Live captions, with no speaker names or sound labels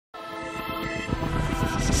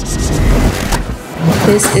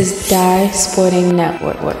This is Die Sporting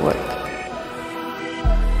Network.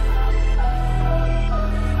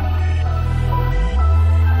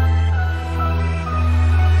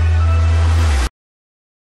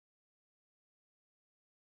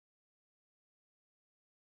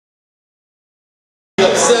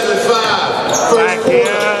 Back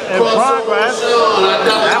here in progress.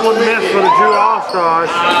 That one missed for the Drew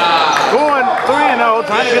All-Stars. Going 3-0,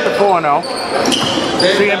 trying to get to 4-0.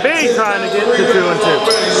 CMB trying to get to 2-2.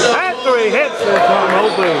 That three hits this one,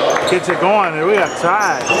 hopefully gets it going. And we got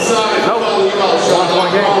tied. Nope.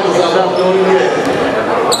 1-point game.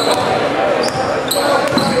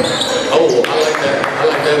 Oh, I like that. I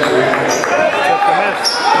like that. Just a miss.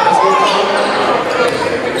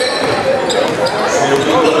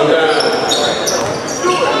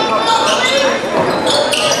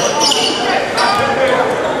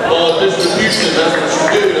 Ball distribution, that's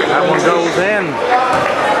what you do. That one goes in.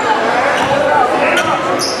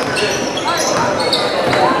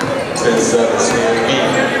 10-7 CMB.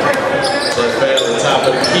 That fan on the top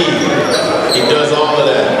of the key. He does all of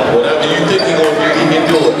that. Whatever you think he's going to do, he can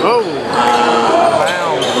do it. Oh.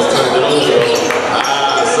 Turned it over.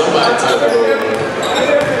 Somebody turned it over.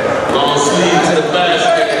 Long sleeve to the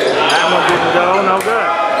basket. That one didn't go, no good.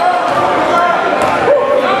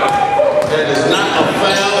 That is not a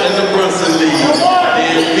foul in the Brunson league.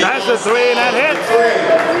 That's a three and that hits.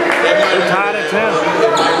 We're tied at 10.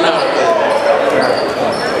 It might not have been.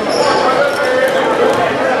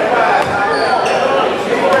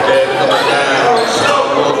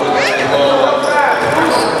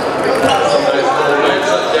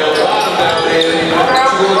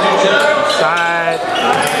 Side,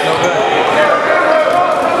 no good.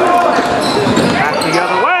 Back the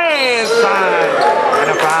other way, inside, and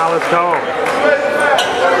a foul is called.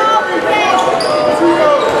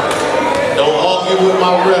 Don't argue with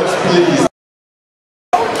my refs, please.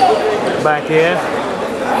 Back in.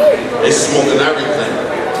 They smoking everything.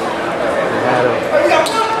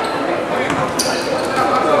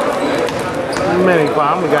 Mini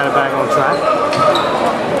bomb, we got it back on track.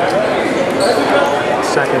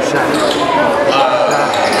 Second shot.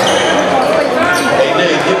 Hey,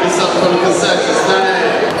 Nate, give me something from the concession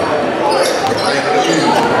stand. Thank you.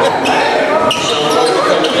 Someone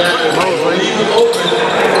coming down. Leave him open.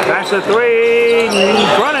 That's a three.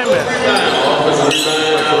 Front him.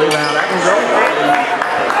 Rebound. That can go.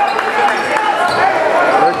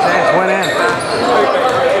 Third chance went in.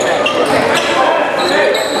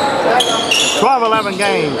 12-11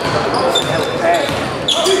 game.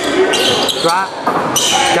 Drop.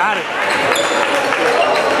 Got it.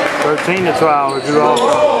 13-12. Drew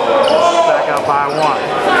All-Star. Back up by 1.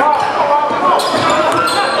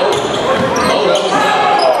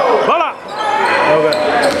 Pull up. Okay.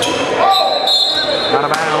 Out of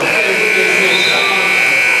bounds.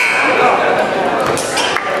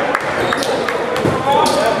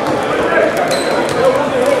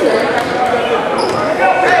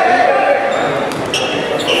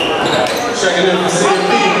 Checking in for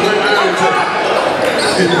CMB.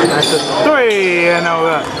 That's a three and no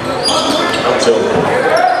good. I'm joking.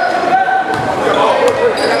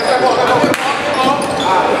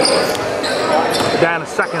 Down to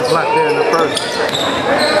seconds left there in the first.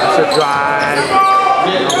 That's a drive.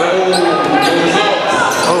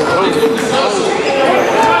 No good.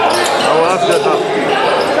 Oh, that's good though.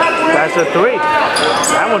 That's a three.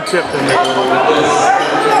 That one chipped in there.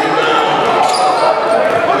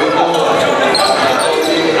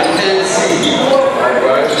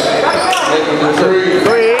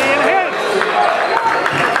 Three and hit.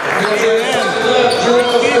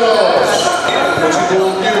 What you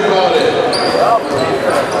gonna do about it?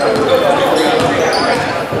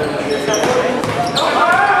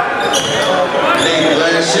 Hey,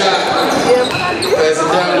 last shot. Pass it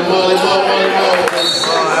down to Molly. Oh,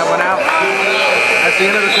 that went out. That's the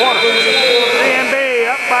end of the quarter. CMB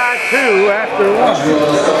up by 2 after 1.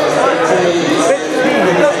 15.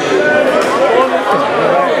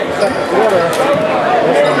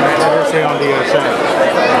 On the other side.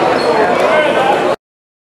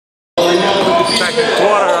 Second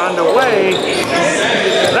quarter underway.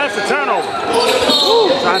 That's a turnover.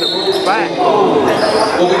 Trying to move it back.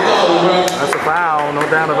 That's a foul, no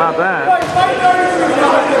doubt about that.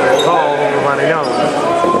 Call, everybody knows.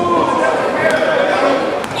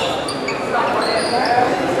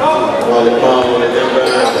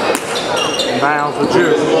 Bounds with you.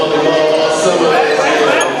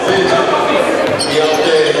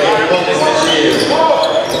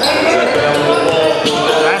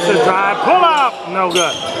 That's a drive. Pull up. No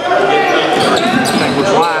good. That was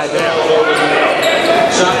wide there.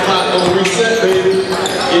 Shot clock on reset, baby.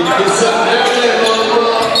 Get something down there,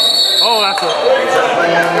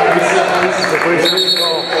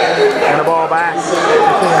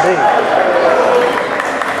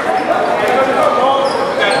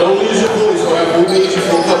 need you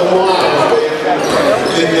for a couple more hours,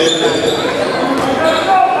 baby.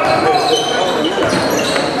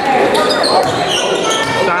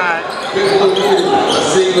 Side.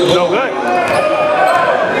 No good.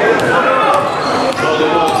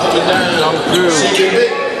 Come through.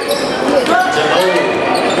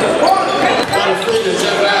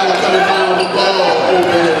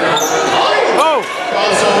 Oh!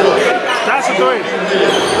 That's a three.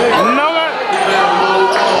 No good.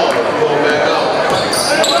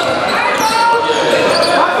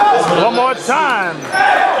 One more time.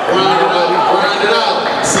 Grind it out.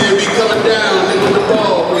 CMB coming down. They with the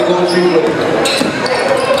ball. We're going to shoot it.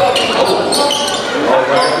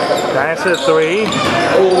 That's a three. No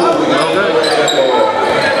good.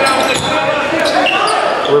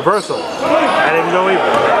 Reversal. That didn't go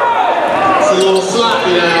either. It's a little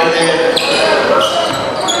sloppy down here.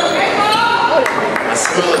 I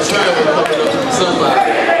smell a travel coming up from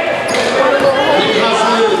somebody.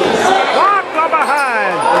 Block from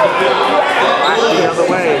behind. Back the other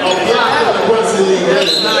way. A block in the Brunson League.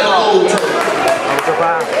 That's not an old term. That was a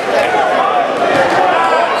block.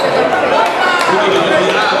 We need to be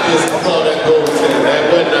obvious and call that goal to them. That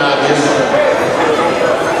wasn't obvious.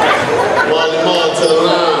 Wally Maul to the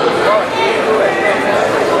line.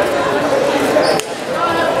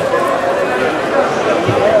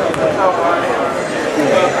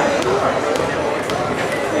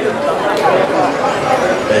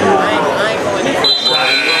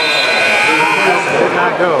 Did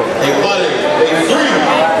not go. Hey, buddy, they free.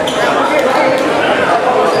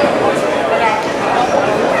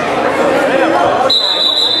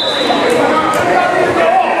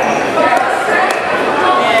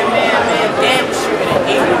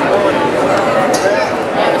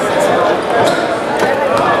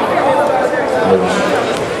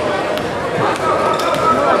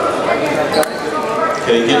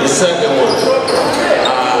 Can you get the second one?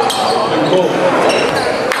 Good move.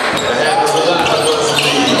 That happens a lot of us.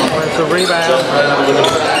 It's a rebound. Jump around with the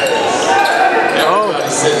pass.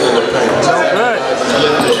 Everybody sitting in the paint. No good.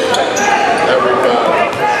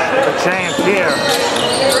 Everybody. A chance here.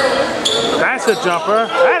 That's a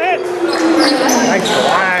jumper. That hit. Nice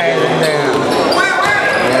slide in there.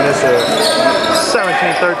 And it's a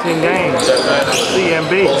 17-13 game.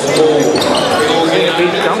 CMB. CMB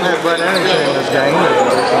don't have run anything in this game.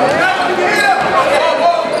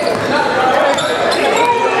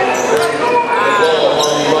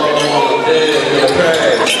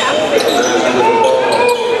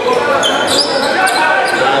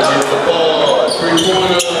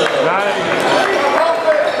 Got it.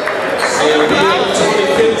 CMB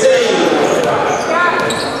 2015.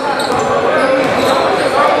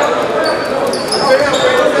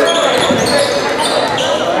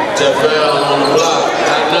 Jeff Allen on the block.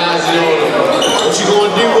 Got Najee on him. What you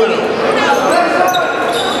gonna do with him?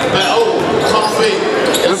 Oh, pump fake.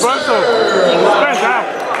 Yes, Brunson. Spence out.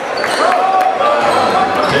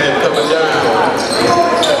 Dan coming down.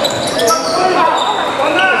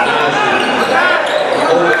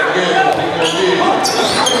 Over again. What he gonna do?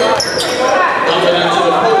 Coming into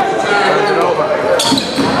the post. Turns it over.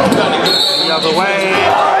 The other way.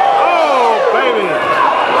 Oh, baby.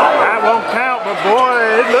 That won't count, but boy,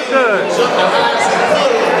 it looked good.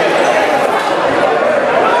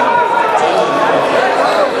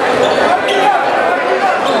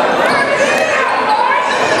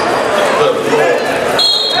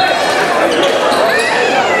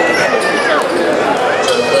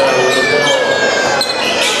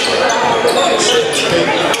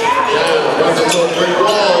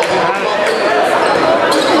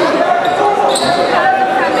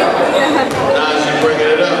 Najee bringing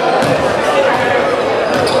it up.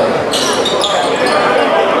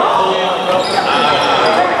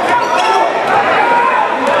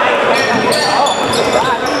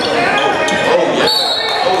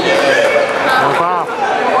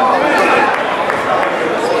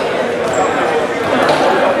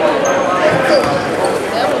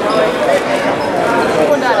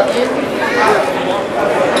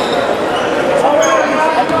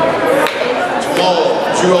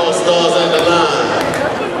 Two All-Stars at the line.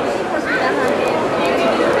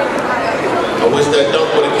 I wish that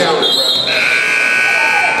dunk would have counted, bro.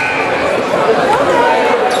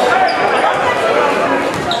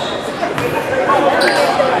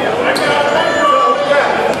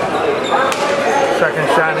 Second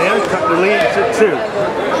shot in, cut the lead to 2.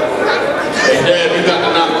 Hey, Dad, you got to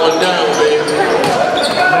knock one down, baby.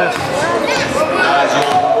 Missed. Najee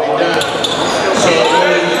on the way down. So I'm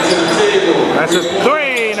going to the table. That's a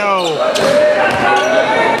 3, no.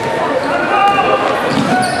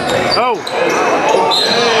 Oh.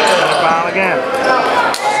 Foul again.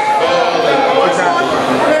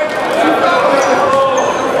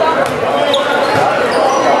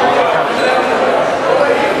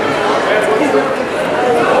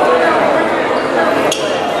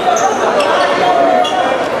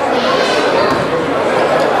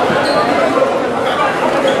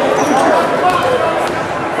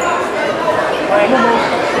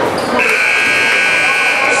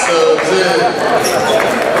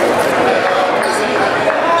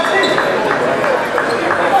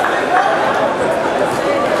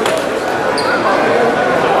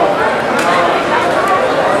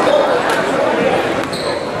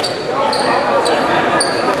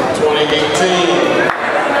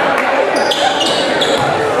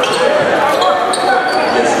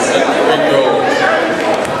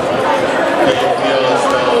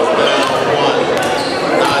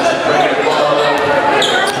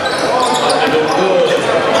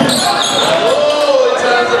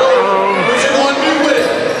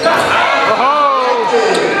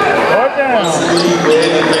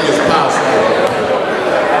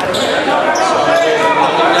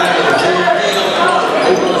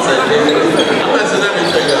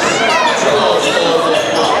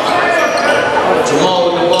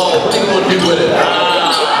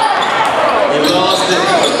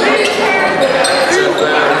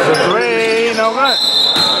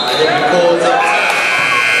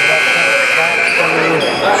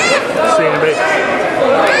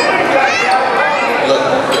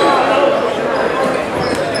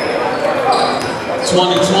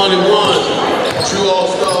 2021, True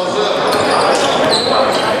All-Stars up.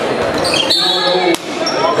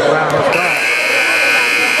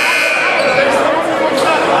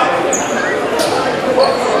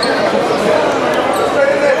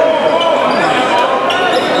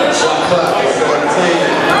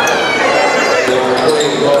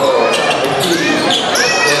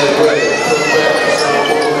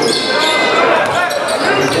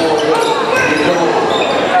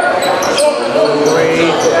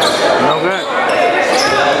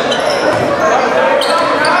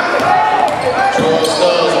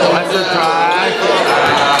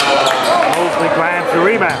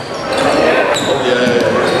 Rebound.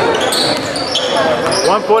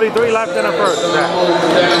 1:43 left in the first.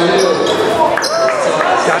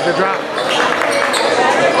 Got the drop.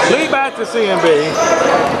 Lead back to CMB.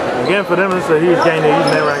 Again, for them, it's a huge game. They're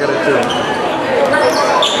using their record at 2.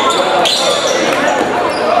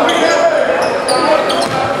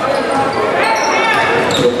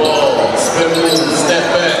 The ball, spin move, step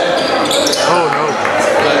back. Oh no.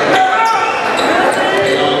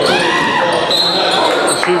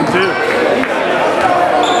 Shooting 2.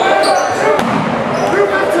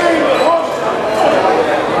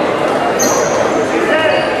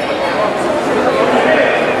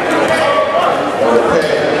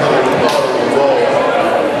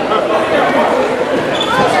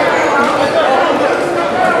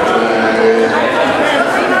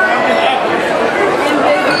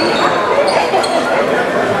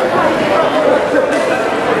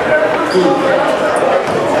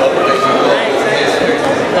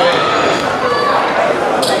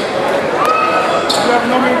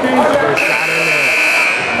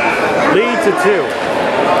 Lead to 2.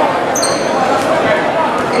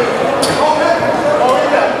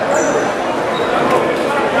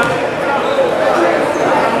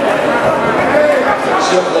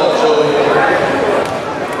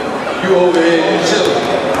 You over here, you chilling.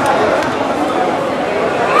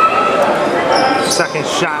 Second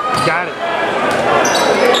shot, got it.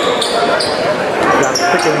 Got a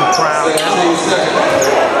thickening crowd.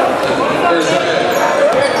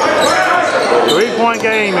 3-point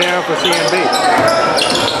game here for CMB.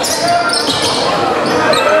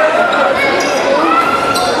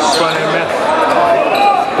 Funny miss.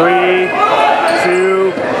 3,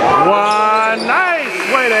 2, 1. Nice!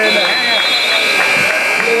 Way to end the half.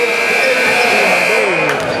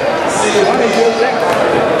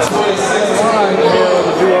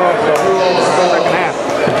 Second half.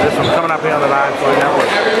 This one coming up here on the Live Sport Network.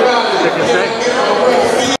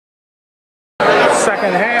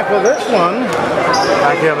 Second half of this one.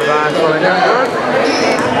 Back here on the Live Sport Network.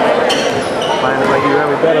 Trying to make you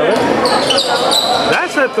every bit of it.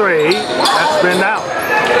 That's a 3. That's spinned out.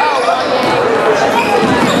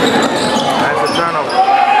 That's a turnover.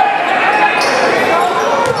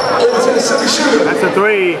 That's a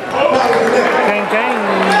 3. King King.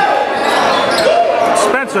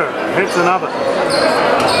 Spencer hits another.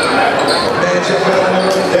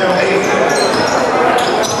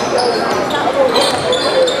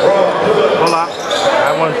 Pull up.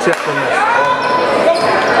 I want to check in this.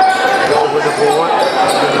 With the board.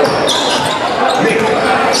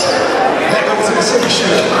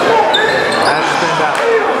 That's spinned out.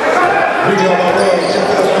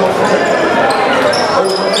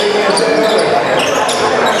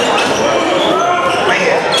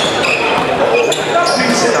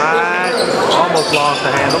 Side, almost lost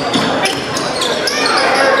the handle.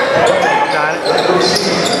 Got it.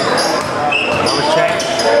 Another change.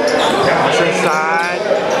 That's inside.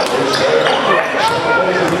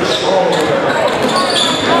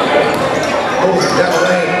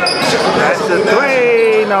 That's a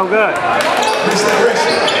 3, no good.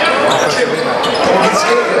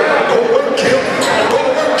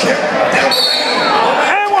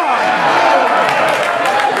 And 1.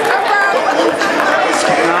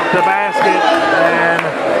 Off the basket and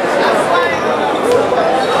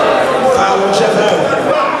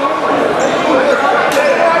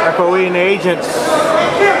FOE and the agents. A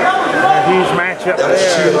huge matchup there.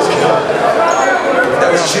 That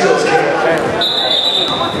was Chills.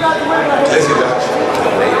 Let's get out.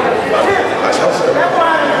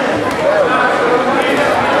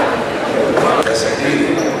 That's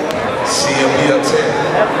indeed. CMB up 10.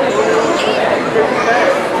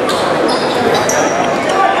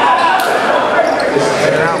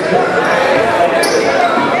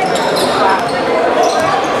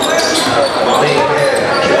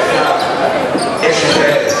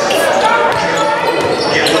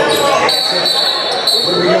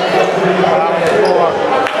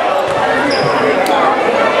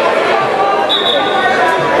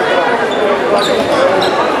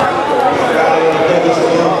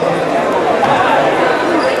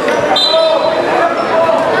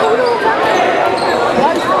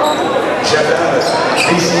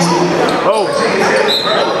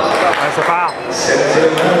 That's a foul.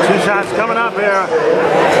 2 shots coming up here.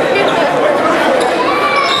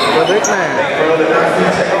 The big man.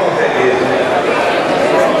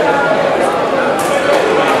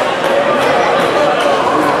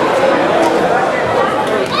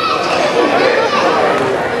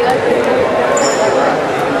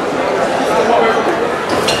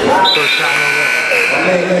 First shot on that.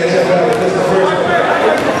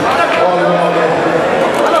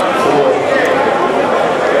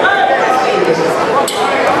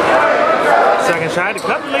 Second shot to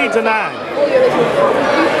cut the lead to 9.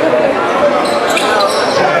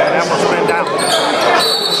 And that one's spin down. The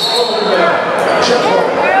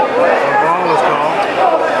ball is called.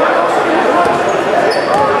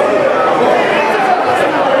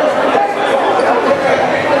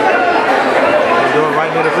 He's doing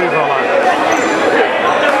right near the free throw line.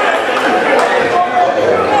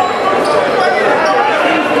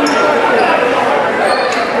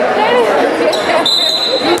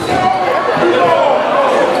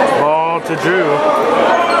 Ball to Drew.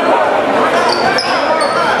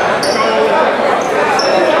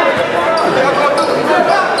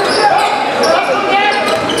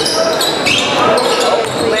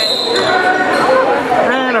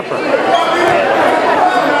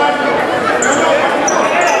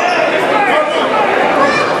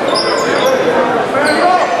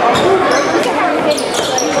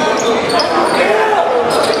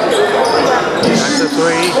 That's a 3.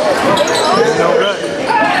 No good.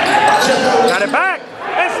 Got it back.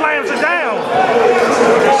 It slams it down.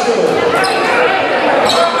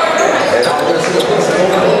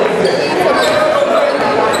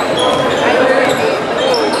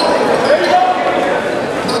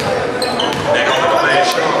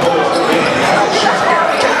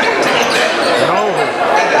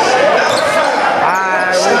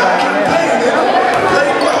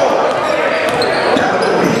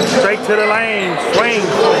 Straight to the lane. Swing.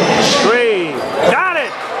 3. Got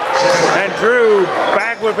it. And Drew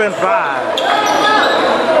back within 5.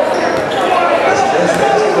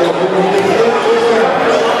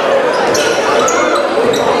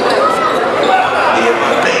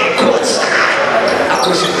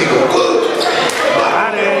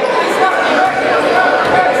 Got it.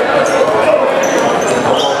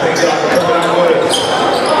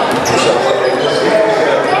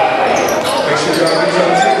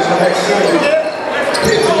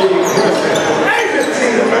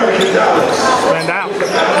 Spend out.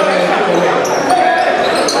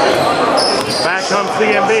 Back comes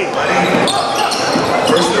CMB.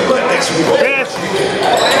 Fish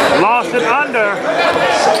lost it under,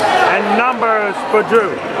 and numbers for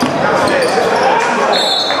Drew.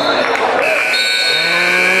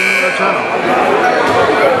 And the tunnel.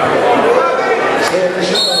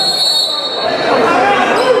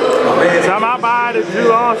 Timeout by the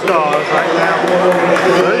Drew All-Stars right now.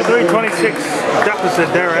 33-26 deficit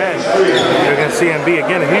they're at. You're going to CMB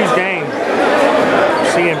again, a huge game.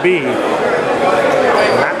 CMB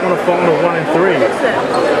not going to fall to 1-3.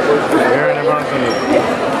 They're in the Brunson.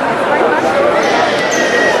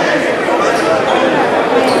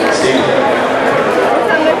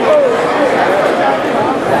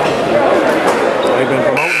 They've been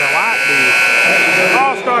promoting a lot. The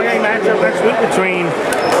All-Star game matchup next week between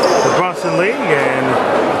the Brunson League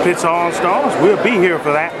and Pitts All-Stars. We'll be here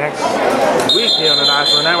for that next week here tonight.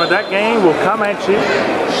 So now that game will come at you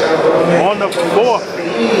on the 4th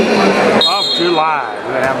of July.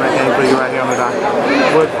 We're going to have that game for you right here on the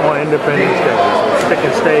on Independence Day. So stick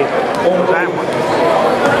and stay on that one.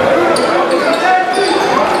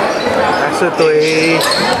 That's a 3.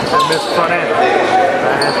 And miss front end.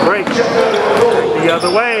 Fast break. The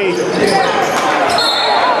other way.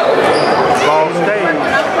 Ball stays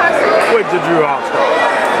with the Drew All-Stars.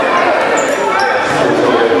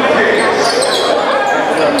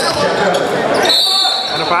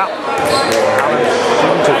 And a foul.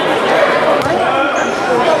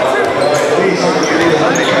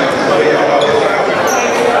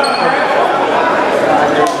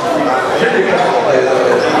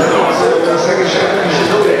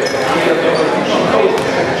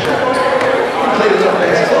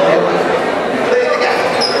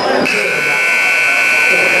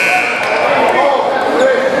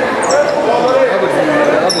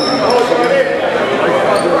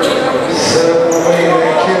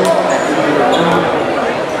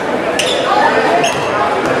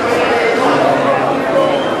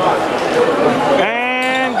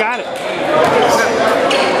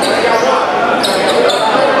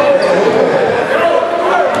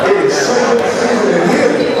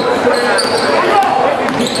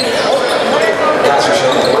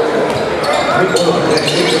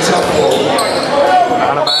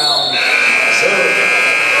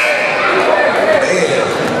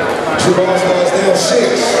 Two ball stars down 6.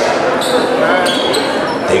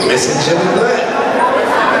 They missing Jimmy Black.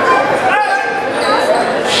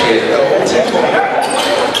 Shit, the whole team.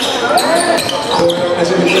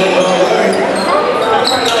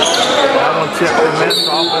 That one tipped and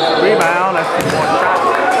missed off the rebound. That's 2-point shot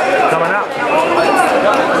coming up.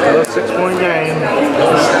 Another 6-point game.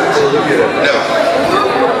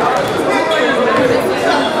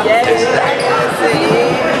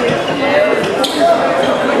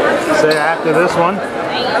 Say after this one,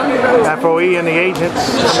 FOE and the agents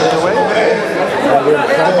coming away. And we have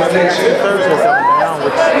Thursday coming down,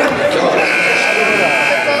 which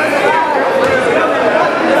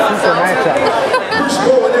super matchup. Who's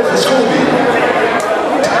going in for Scooby?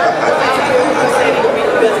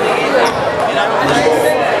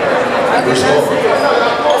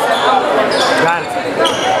 Got it.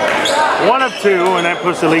 1 of 2, and that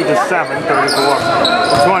puts the lead to 7,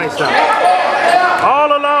 34-27.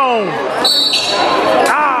 All alone.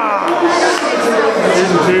 Ah!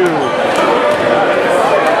 Into.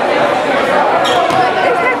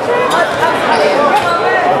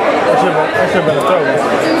 That should have been a throw.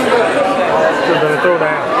 Should have been a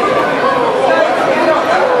throwdown.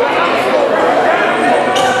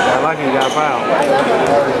 I like it, he got fouled.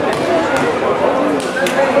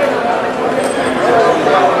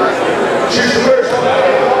 Choose the first one.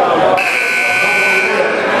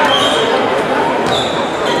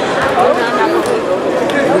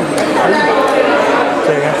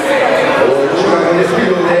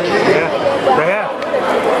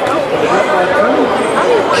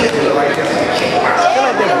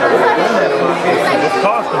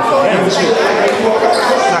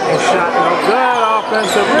 Second shot, no good.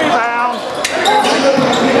 Offensive rebound.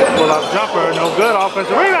 Pull up jumper, no good.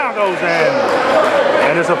 Offensive rebound goes in.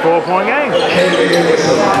 And it's a 4-point game.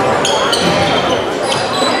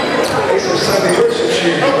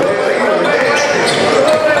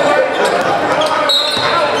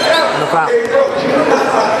 And the foul.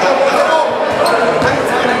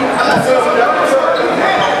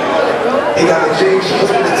 He got a James on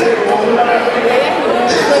the table.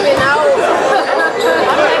 Flipping out.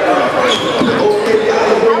 Okay, y'all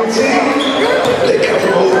the winning team. They come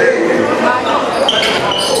from Old Navy.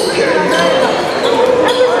 Okay.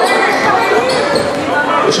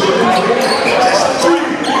 That's 3,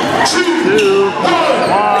 2,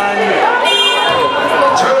 1.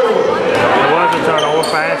 Turnover. It was a turnover,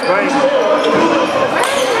 fast break.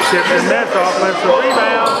 Chip and miss, offensive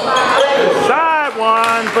rebound. Side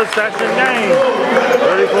one, possession game.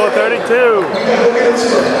 34-32.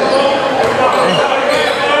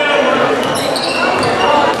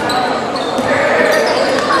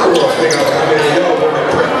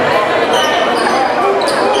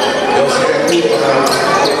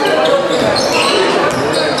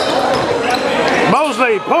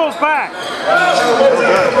 Mosley pulls back.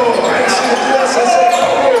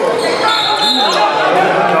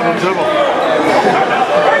 Double dribble.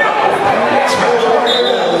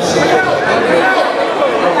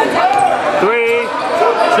 3,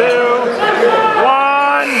 2,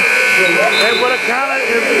 1. It would have counted.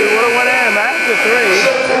 It would have went in. That's the 3.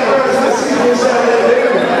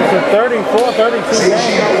 It's a 34-32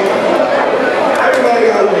 game. Everybody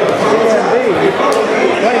got one.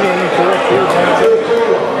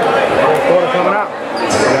 Quarter coming up.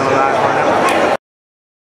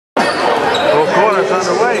 Full quarter's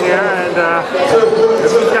underway here, and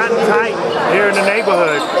this has gotten tight here in the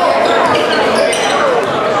neighborhood.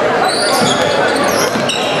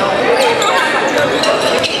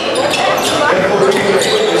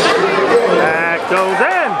 That goes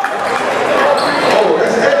in.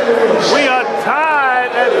 We are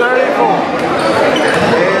tied at 34.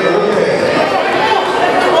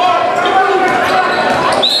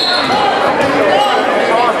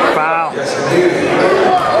 Foul.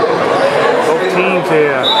 Both teams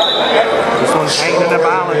here. This one's hanging in the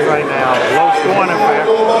balance right now. Low scoring affair.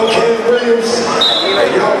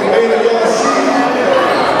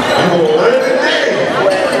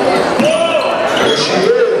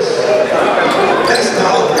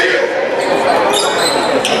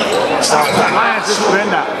 Lions just been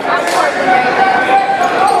that.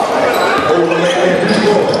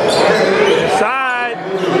 Side.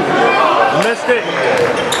 Missed it.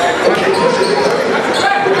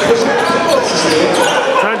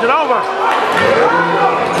 Turns it over.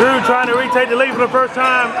 Drew trying to retake the lead for the first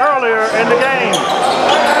time earlier in the game.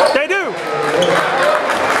 They do.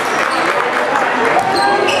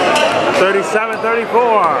 37-34.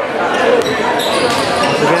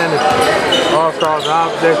 Once again, the All-Stars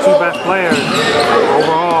out their 2 best players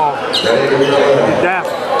overall. Depth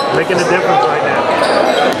making a difference right now.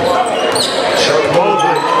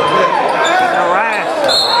 Mosley.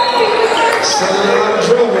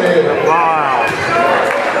 Wow.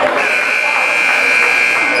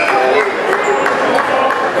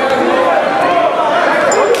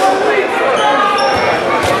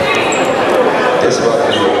 This about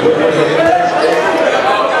to be a good one here.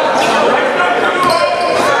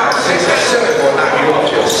 5, 6, and 7 will knock you off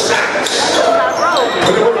your socks.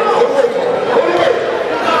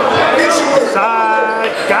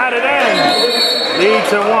 Side, got it in. Lead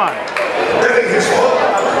to 1. That ain't his fault.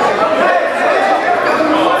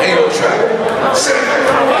 Ain't no trouble. Sit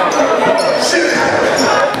down. Sit down.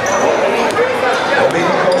 Don't make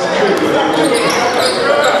me call security.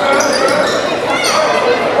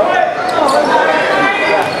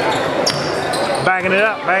 Backing it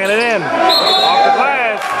up, backing it in. Off the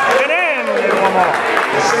glass, get in, and one more.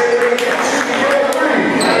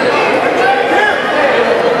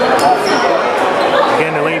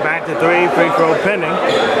 Again, the lead back to 3, free throw pending.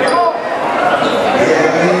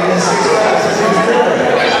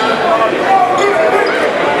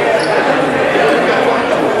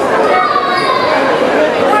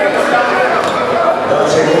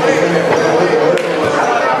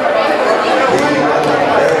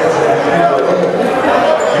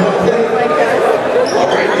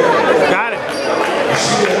 Got it.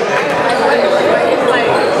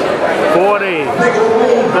 40,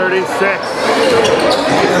 36.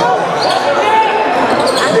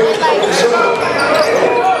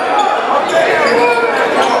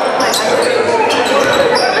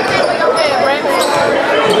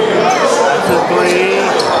 That's a 3,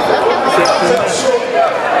 6.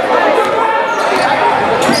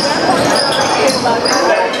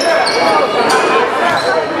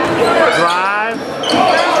 Drive.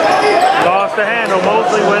 Lost the handle,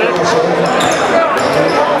 Mosley with it.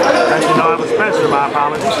 Actually, no, it was Spencer, my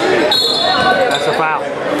apologies. That's a foul.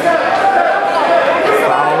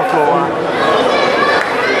 Foul on the floor.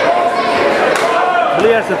 I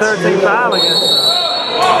believe that's the 13th foul against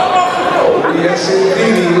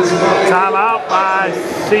timeout by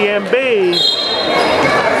CMB.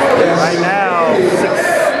 Right now, 6.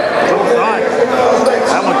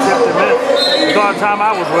 That one tipped and missed. We thought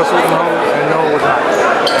timeout was whistled and no, it was not.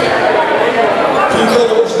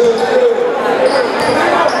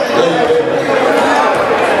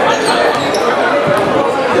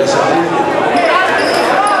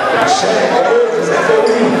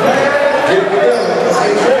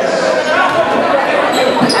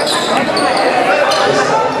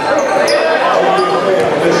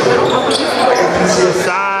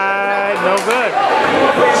 Side, no good.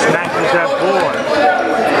 Snatches that board.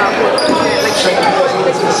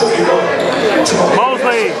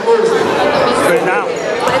 Mosley, straight out.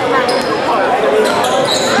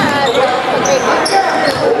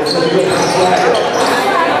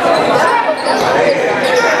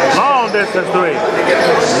 Long distance 3.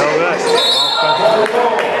 No good.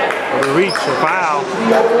 For the reach, a foul.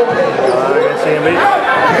 Against CMB.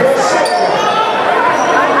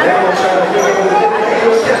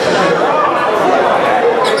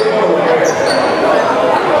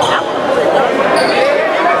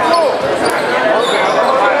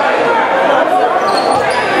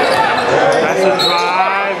 That's a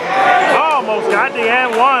drive. Almost got the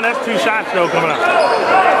and 1. That's 2 shots though coming up.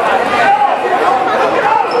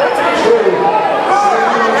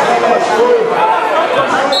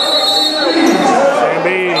 CMB,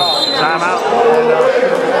 timeout.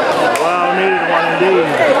 Well needed one indeed.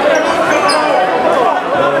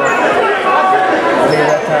 Need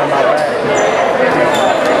that timeout back.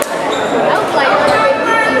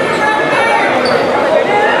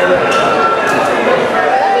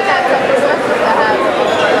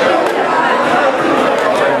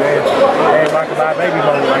 Everybody buy baby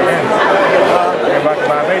mode right now. Everybody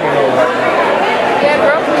buy baby mode right now. Yeah,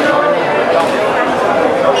 girl.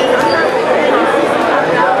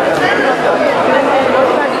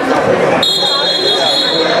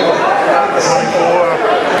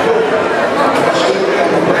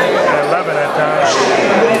 11 at times.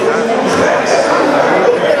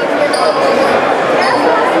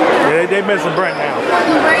 Yeah, they missing Brent now.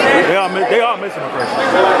 They are missing a person.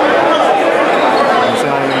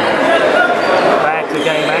 Back to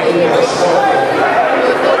game action.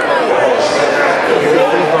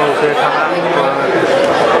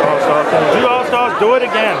 Do All-Stars do it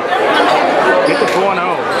again. Get the 4-0.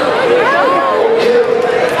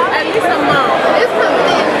 At least a month. It's coming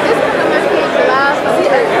in. It's coming in July.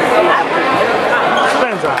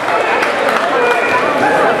 Spins out.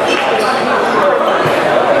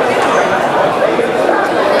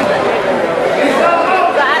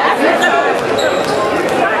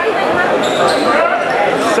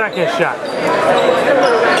 Second shot.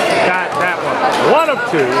 Got that one. 1 of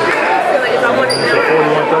 2. feel like if I wanted It's a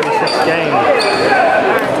 41-36 game.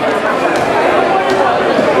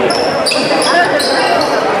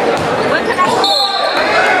 what can I score?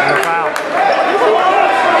 And a foul.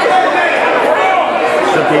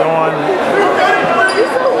 Should be on.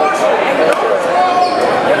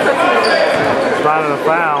 Spotted a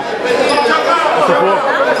foul.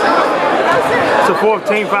 It's a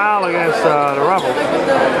 14th foul against the Rebels.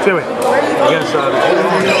 Jimmy. Against the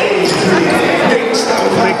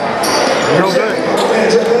no good.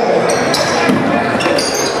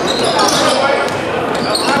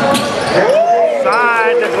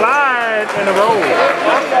 Side to glide in the roll.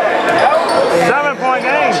 7-point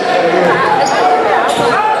game.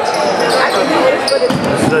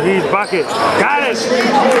 So he's bucket. Got it.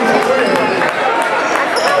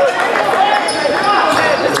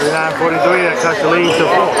 39-43, that cuts the lead to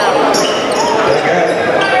 4.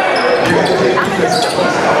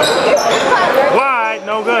 Wide,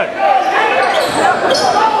 no good.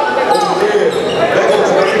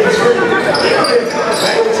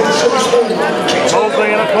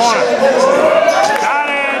 Mosley in the corner. Got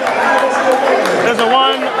it. It's a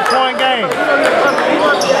 1-point game.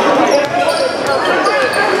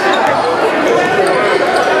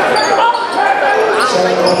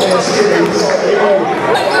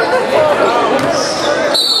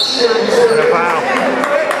 And a foul.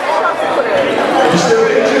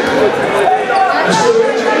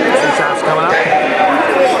 Two shots coming up.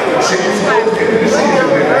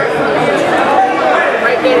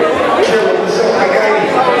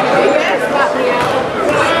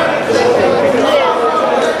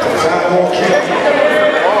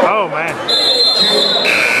 Oh man.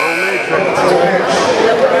 Low mid trick.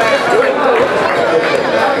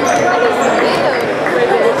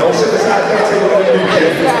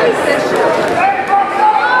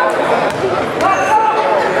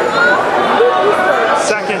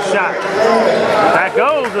 Second shot. That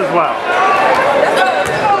goes as well.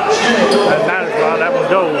 And that as well. That one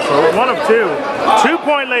goes. So 1 of 2.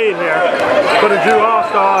 2-point lead here for the Drew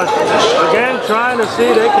All-Stars. Again, trying to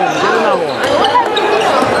see they can get another one.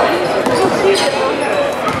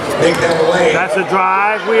 That's a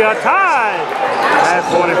drive. We are tied at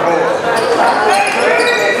 44.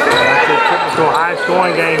 That's a typical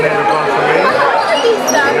high-scoring game here in Brunson. We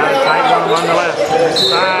got a tight one nonetheless.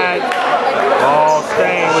 Inside. Ball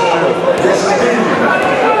staying with Drew.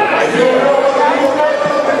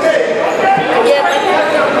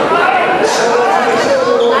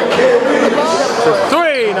 So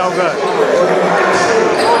 3, no good.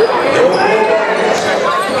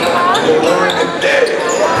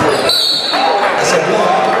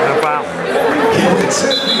 And a foul.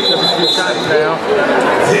 Shots down.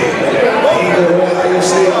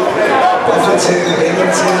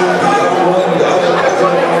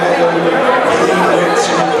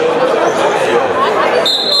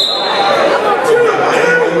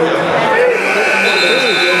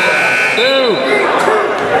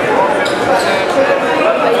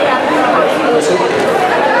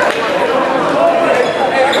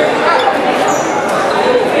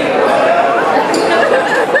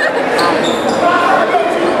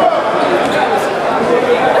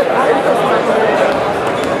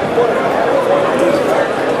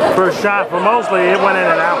 First shot for Mosley, it went in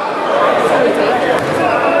and out.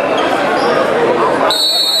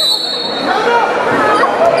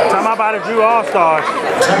 Talking about the Drew All-Stars.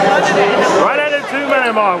 Right at the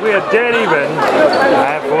 2-minute mark, we are dead even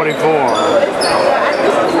at 44.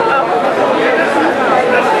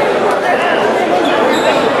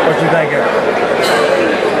 What you think, Eric?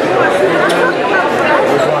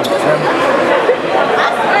 Which one? Tim?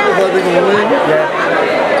 Yeah.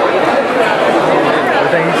 What do you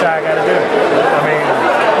think each side got to do? I mean,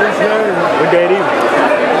 we're dead even.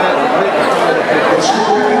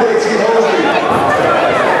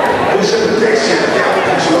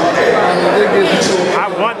 I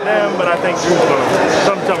want them, but I think Drew's going to.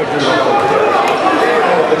 Some tell me Drew's going to.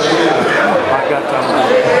 I got time.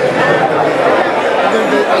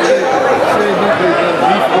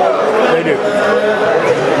 They do.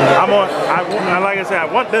 Like I said, I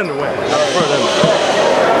want them to win. I prefer them to win.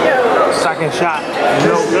 Second shot,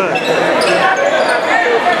 no good.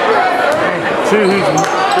 Two, he's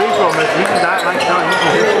free throw miss. He can die like Sean. He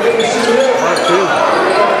can hit 1, 2.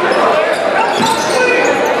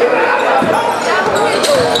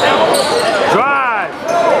 Drive.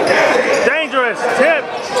 Dangerous. Tip.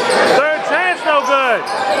 Third chance, no good.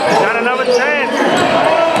 Got another chance.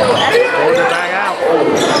 Pulls it back out.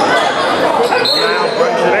 Now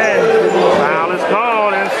brings it in. Foul is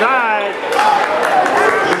called inside.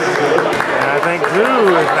 And I think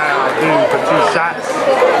Drew is now due for 2 shots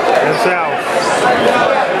himself.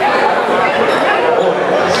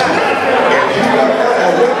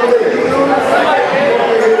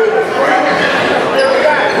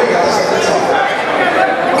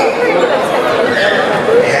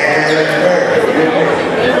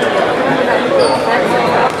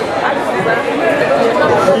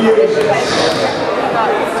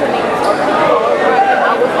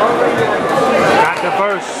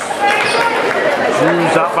 first.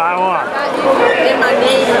 Jews up by 1. In my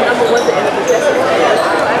name, my number wasn't in the possession.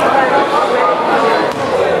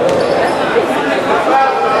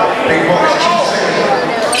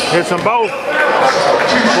 Hits them both.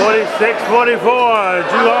 46-44.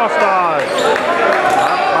 Jew All-Stars.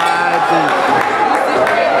 Up by 2.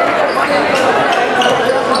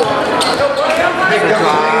 Big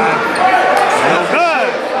drive. No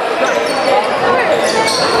good.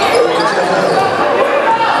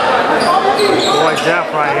 Boy, Jeff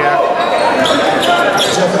right here.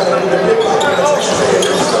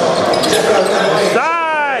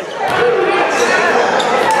 Side.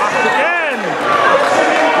 Once again.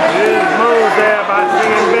 Good move there by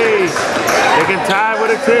CMB. They can tie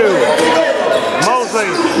with a 2. Mosley.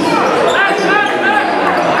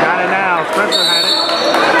 Got it now. Spencer had it.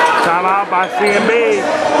 Timeout by CMB.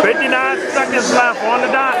 59 seconds left on the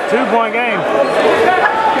dot. 2-point game.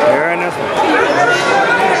 Here in this one.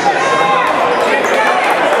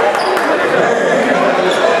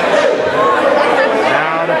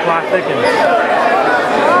 Now the plot thickens.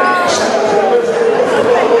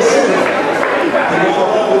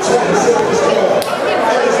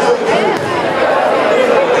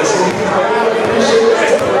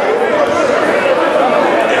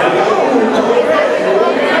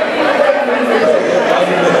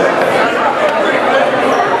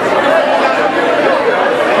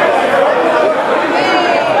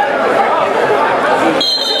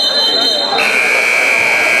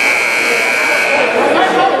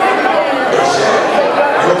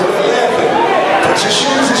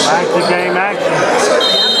 Back to game action.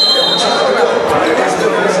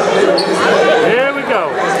 Here we go.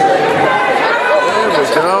 There we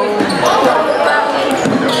go.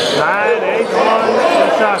 9-8-1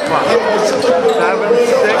 shot clock.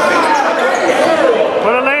 7-6.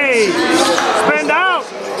 For the lead. Spin out.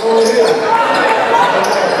 42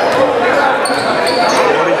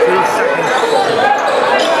 seconds.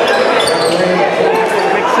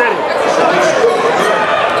 Big City.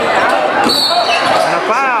 And a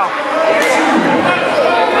foul.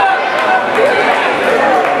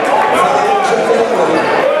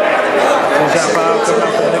 Since that foul coming up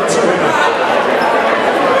for the next 3 minutes.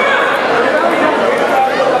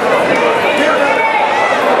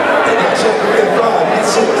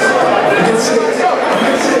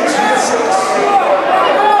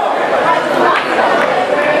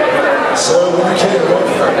 So when you can't go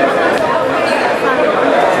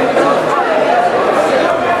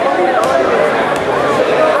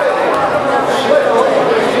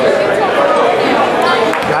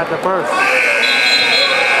Got the first.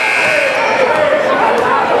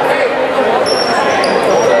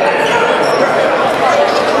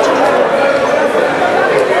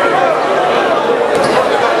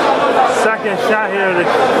 Second shot here to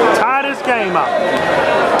tie this game up.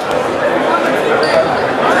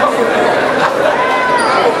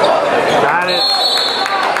 Got it.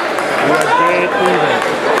 We are dead even.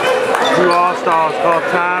 2 All-Stars call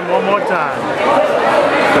time one more time.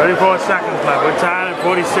 34 seconds left. We're tied at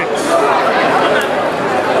 46.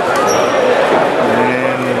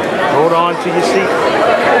 And hold on to your seat.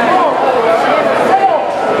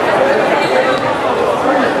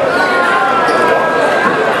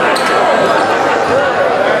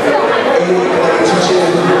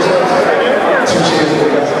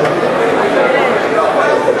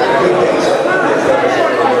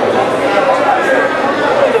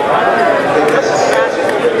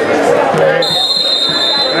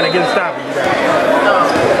 Get a stop.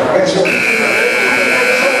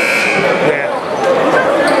 Yeah.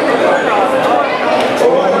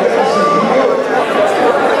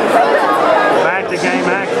 Back to game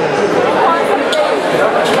action.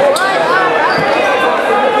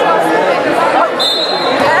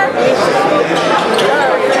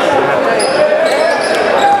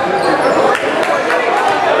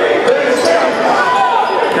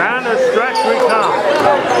 Down the stretch we come.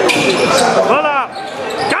 Pull up.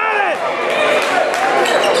 Got it!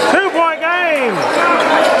 2-point game.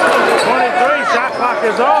 23, shot clock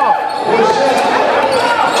is off.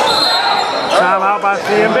 Timeout by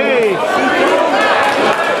CMB.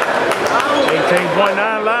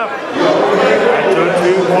 18.9 left. That's a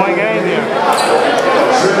 2-point game here.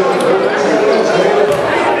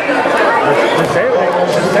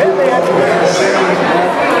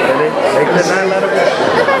 They could not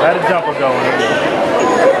let a jumper go in it.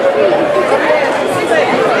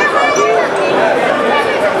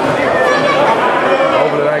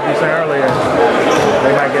 Hopefully, like you said earlier,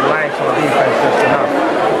 they might get lax on defense just enough.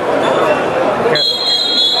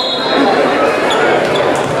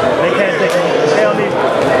 They can't take it.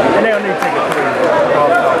 They don't need to take it through.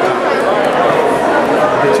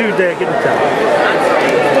 Tuesday, get the top.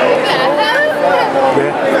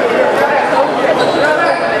 Yeah.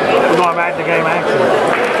 We're going back to game action.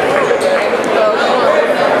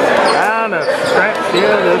 And a stretch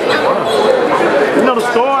here. You know, the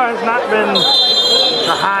score has not been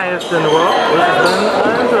the highest in the world. This has been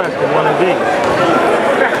an interesting one indeed.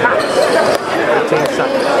 15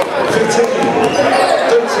 seconds. 15,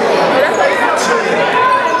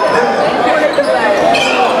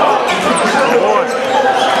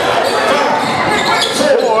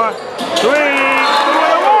 4, 3,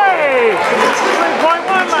 away!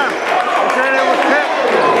 3.1 left. Okay, it was tipped.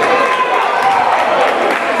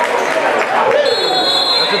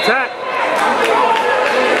 That's a tech.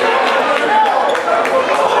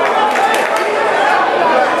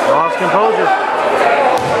 Lost composure.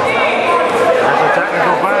 That's a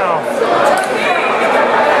technical foul.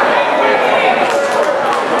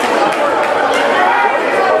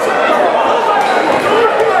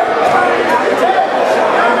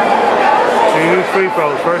 Free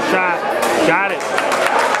throws, first shot, got it.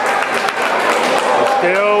 It's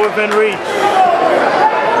still within reach.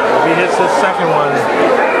 If he hits his second one,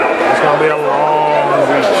 it's going to be a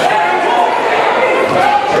long reach.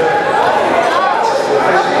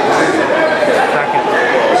 Second.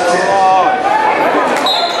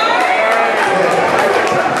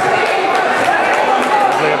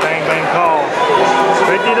 It's like a bang bang call.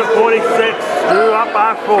 50 to 46, Drew up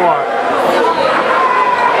by 4.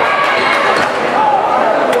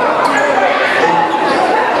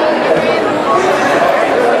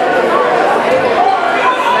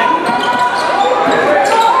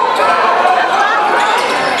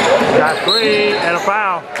 Got 3 and a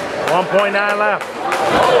foul. 1.9 left.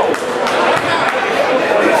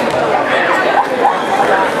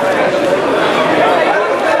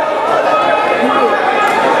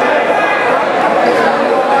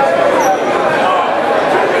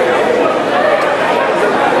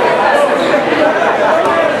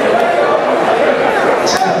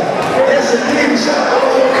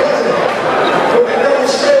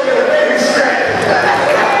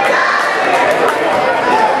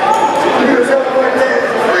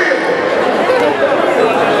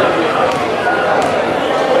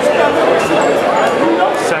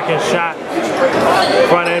 Shot,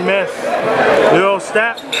 front end miss, little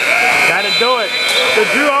step, gotta do it. The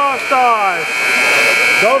Drew All-Stars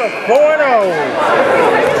go to 4-0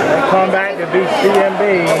 and come back to beat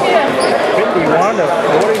CMB 51 to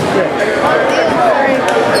 46.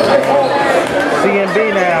 CMB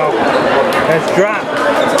now has dropped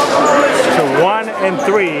to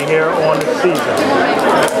 1-3 here on the season.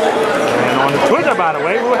 And on the Twitter, by the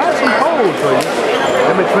way, we'll have some polls for you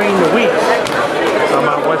in between the weeks.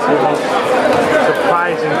 About what's the most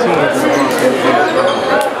surprising teams.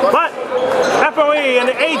 But FOE and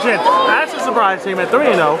the Agent, that's a surprise team at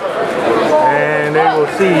 3-0. And they will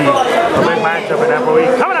see a big matchup in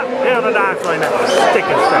FOE coming up here on the Docks right now. Stick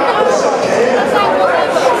and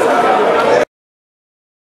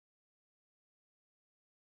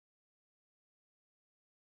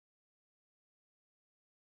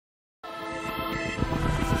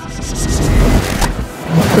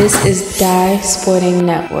This is Die Sporting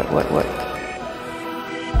Network.